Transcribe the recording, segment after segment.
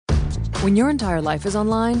When your entire life is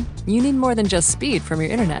online, you need more than just speed from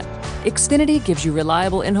your internet. Xfinity gives you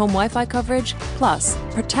reliable in-home Wi-Fi coverage, plus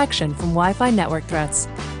protection from Wi-Fi network threats.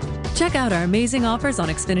 Check out our amazing offers on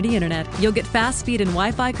Xfinity Internet. You'll get fast speed and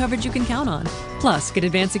Wi-Fi coverage you can count on. Plus, get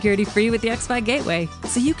advanced security free with the X5 Gateway,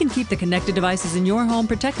 so you can keep the connected devices in your home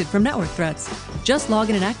protected from network threats. Just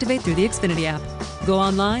log in and activate through the Xfinity app. Go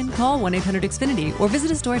online, call 1-800-XFINITY, or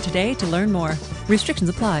visit a store today to learn more. Restrictions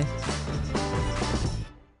apply.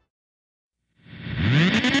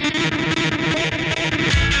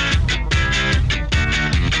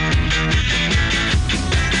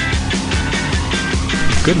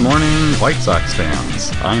 Good morning, White Sox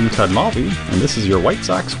fans. I'm Ted Mulvey, and this is your White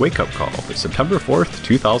Sox wake-up call for September 4th,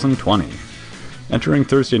 2020. Entering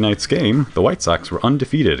Thursday night's game, the White Sox were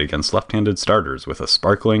undefeated against left-handed starters with a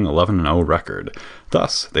sparkling 11-0 record.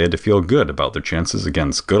 Thus, they had to feel good about their chances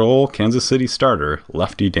against good old Kansas City starter,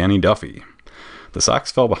 lefty Danny Duffy. The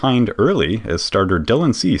Sox fell behind early as starter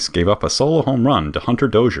Dylan Cease gave up a solo home run to Hunter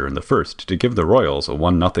Dozier in the first to give the Royals a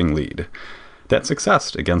 1-0 lead. That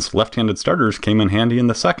success against left-handed starters came in handy in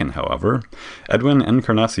the second, however. Edwin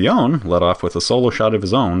Encarnacion led off with a solo shot of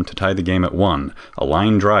his own to tie the game at 1, a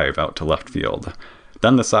line drive out to left field.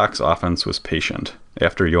 Then the Sox offense was patient.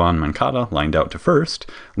 After Yoan Moncada lined out to first,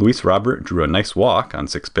 Luis Robert drew a nice walk on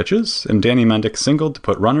 6 pitches, and Danny Mendick singled to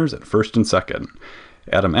put runners at first and second.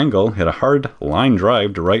 Adam Engel hit a hard line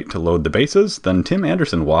drive to right to load the bases, then Tim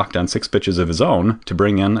Anderson walked on 6 pitches of his own to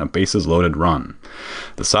bring in a bases-loaded run.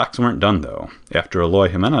 The Sox weren't done, though. After Eloy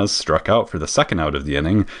Jimenez struck out for the second out of the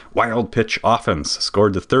inning, Wild Pitch Offense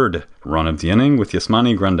scored the third run of the inning with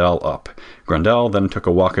Yasmani Grandal up. Grandal then took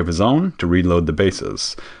a walk of his own to reload the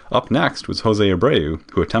bases. Up next was Jose Abreu,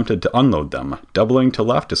 who attempted to unload them, doubling to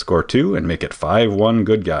left to score 2 and make it 5-1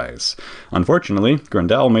 good guys. Unfortunately,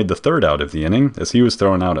 Grandal made the third out of the inning as he was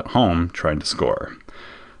thrown out at home trying to score.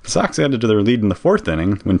 The Sox added to their lead in the fourth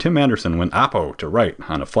inning when Tim Anderson went oppo to right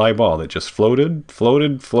on a fly ball that just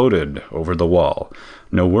floated over the wall.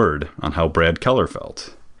 No word on how Brad Keller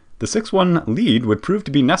felt. The 6-1 lead would prove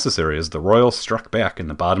to be necessary as the Royals struck back in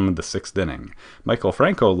the bottom of the 6th inning. Michael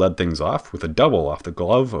Franco led things off with a double off the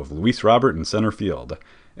glove of Luis Robert in center field.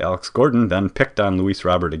 Alex Gordon then picked on Luis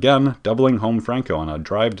Robert again, doubling home Franco on a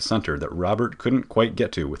drive to center that Robert couldn't quite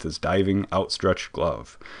get to with his diving, outstretched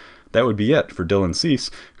glove. That would be it for Dylan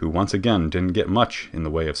Cease, who once again didn't get much in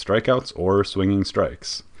the way of strikeouts or swinging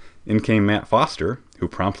strikes. In came Matt Foster, who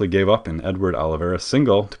promptly gave up an Edward Olivares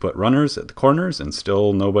single to put runners at the corners and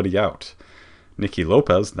still nobody out. Nicky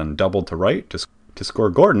Lopez then doubled to right to score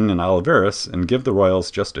Gordon and Olivares and give the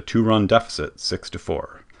Royals just a 2-run deficit,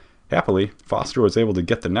 6-4. Happily, Foster was able to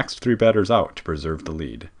get the next 3 batters out to preserve the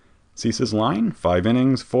lead. Cease's line, 5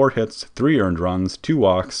 innings, 4 hits, 3 earned runs, 2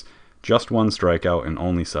 walks, just 1 strikeout, and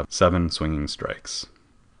only 7 swinging strikes.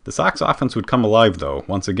 The Sox offense would come alive, though,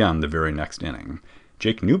 once again the very next inning.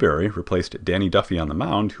 Jake Newberry replaced Danny Duffy on the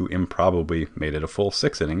mound, who improbably made it a full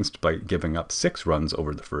 6 innings by giving up 6 runs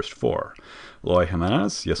over the first 4. Eloy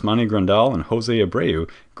Jimenez, Yasmani Grandal, and Jose Abreu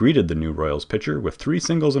greeted the new Royals pitcher with 3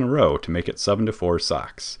 singles in a row to make it 7-4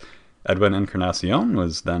 Sox. Edwin Encarnacion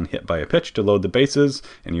was then hit by a pitch to load the bases,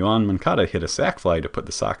 and Yoan Moncada hit a sac fly to put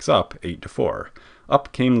the Sox up 8-4.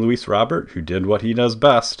 Up came Luis Robert, who did what he does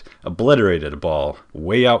best, obliterated a ball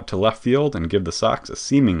way out to left field and give the Sox a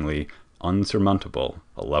seemingly unsurmountable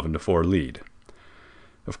 11-4 lead.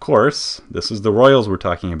 Of course, this is the Royals we're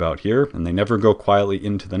talking about here, and they never go quietly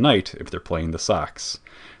into the night if they're playing the Sox.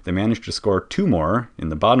 They managed to score 2 more in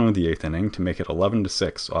the bottom of the 8th inning to make it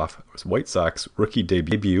 11-6 off White Sox rookie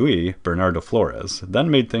debutee Bernardo Flores,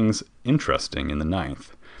 then made things interesting in the 9th.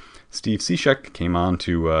 Steve Cishek came on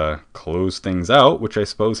to close things out, which I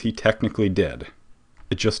suppose he technically did.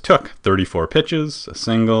 It just took 34 pitches, a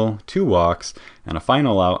single, 2 walks, and a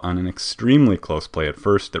final out on an extremely close play at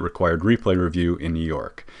first that required replay review in New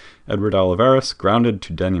York. Edward Olivares grounded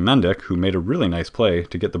to Danny Mendick, who made a really nice play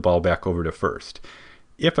to get the ball back over to first.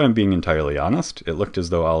 If I'm being entirely honest, it looked as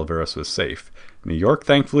though Olivares was safe. New York,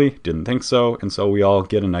 thankfully, didn't think so, and so we all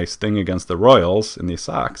get a nice thing against the Royals, and the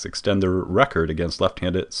Sox extend their record against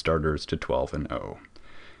left-handed starters to 12-0.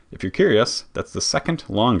 If you're curious, that's the second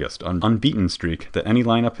longest unbeaten streak that any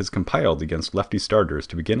lineup has compiled against lefty starters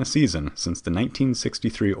to begin a season since the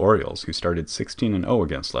 1963 Orioles, who started 16-0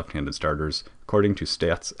 against left-handed starters, according to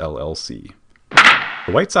Stats LLC.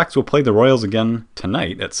 The White Sox will play the Royals again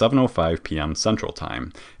tonight at 7:05 p.m. Central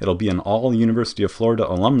Time. It'll be an all-University of Florida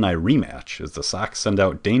alumni rematch as the Sox send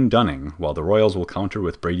out Dane Dunning while the Royals will counter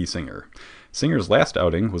with Brady Singer. Singer's last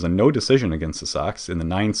outing was a no decision against the Sox in the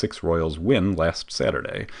 9-6 Royals win last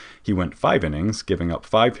Saturday. He went 5 innings, giving up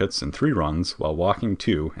 5 hits and 3 runs while walking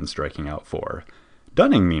 2 and striking out 4.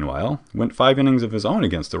 Dunning, meanwhile, went 5 innings of his own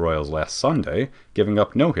against the Royals last Sunday, giving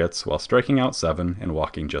up no hits while striking out 7 and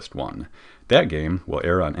walking just 1. That game will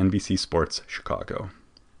air on NBC Sports Chicago.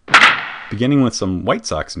 Beginning with some White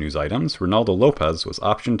Sox news items, Ronaldo Lopez was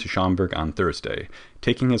optioned to Schaumburg on Thursday.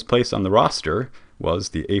 Taking his place on the roster was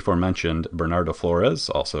the aforementioned Bernardo Flores,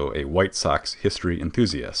 also a White Sox history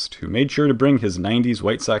enthusiast, who made sure to bring his 90s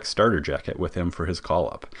White Sox starter jacket with him for his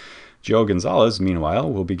call-up. Joe Gonzalez,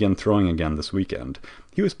 meanwhile, will begin throwing again this weekend.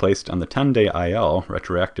 He was placed on the 10-day IL,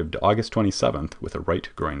 retroactive to August 27th, with a right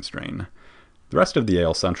groin strain. The rest of the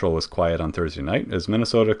AL Central was quiet on Thursday night, as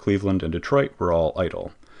Minnesota, Cleveland, and Detroit were all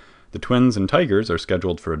idle. The Twins and Tigers are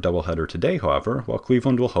scheduled for a doubleheader today, however, while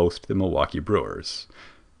Cleveland will host the Milwaukee Brewers.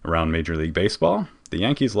 Around Major League Baseball, the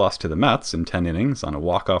Yankees lost to the Mets in 10 innings on a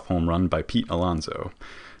walk-off home run by Pete Alonso.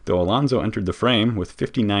 Though Alonso entered the frame with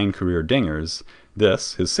 59 career dingers,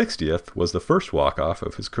 this, his 60th, was the first walk-off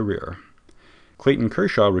of his career. Clayton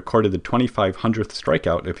Kershaw recorded the 2,500th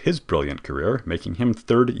strikeout of his brilliant career, making him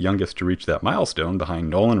third youngest to reach that milestone behind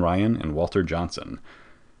Nolan Ryan and Walter Johnson.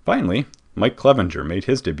 Finally, Mike Clevenger made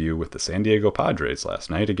his debut with the San Diego Padres last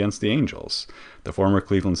night against the Angels. The former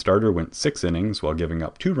Cleveland starter went 6 innings while giving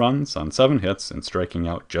up 2 runs on 7 hits and striking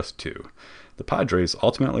out just 2. The Padres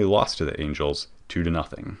ultimately lost to the Angels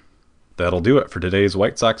 2-0. That'll do it for today's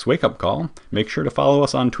White Sox wake-up call. Make sure to follow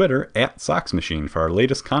us on Twitter @SoxMachine for our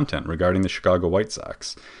latest content regarding the Chicago White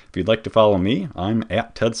Sox. If you'd like to follow me, I'm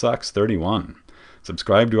 @TedSox31.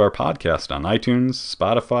 Subscribe to our podcast on iTunes,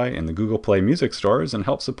 Spotify, and the Google Play music stores, and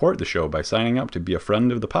help support the show by signing up to be a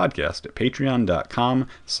friend of the podcast at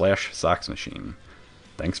patreon.com/SoxMachine.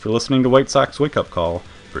 Thanks for listening to White Sox Wake Up Call.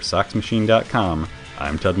 For SoxMachine.com,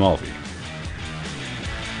 I'm Ted Mulvey.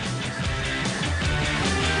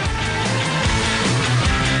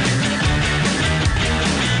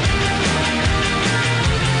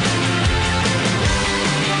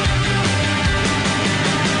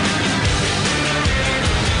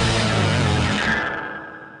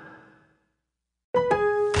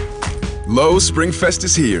 Lowe's SpringFest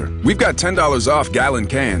is here. We've got $10 off gallon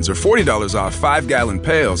cans or $40 off 5-gallon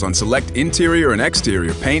pails on select interior and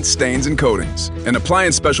exterior paints, stains, and coatings. And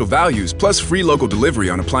appliance special values plus free local delivery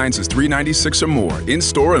on appliances $396 or more,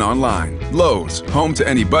 in-store and online. Lowe's, home to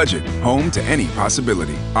any budget, home to any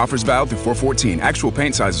possibility. Offers valid through 4/14. Actual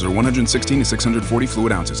paint sizes are 116 to 640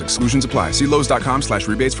 fluid ounces. Exclusions apply. See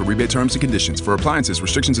Lowe's.com/rebates for rebate terms and conditions. For appliances,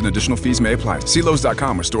 restrictions and additional fees may apply. See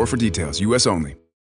Lowe's.com or store for details. U.S. only.